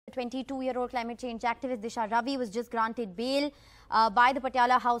22-year-old climate change activist Disha Ravi was just granted bail by the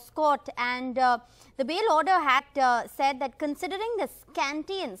Patiala House Court, and the bail order had said that considering the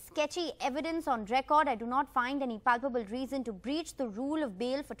scanty and sketchy evidence on record, I do not find any palpable reason to breach the rule of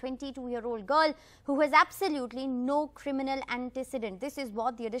bail for 22-year-old girl who has absolutely no criminal antecedent. This is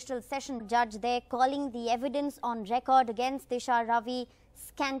what the additional session judge there calling the evidence on record against Disha Ravi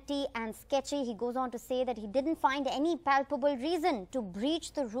scanty and sketchy. He goes on to say that he didn't find any palpable reason to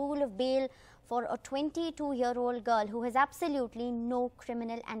breach the rule of bail for a 22-year-old girl who has absolutely no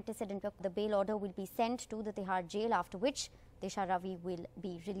criminal antecedent. The bail order will be sent to the Tihar jail, after which Disha Ravi will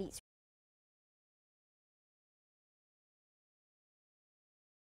be released.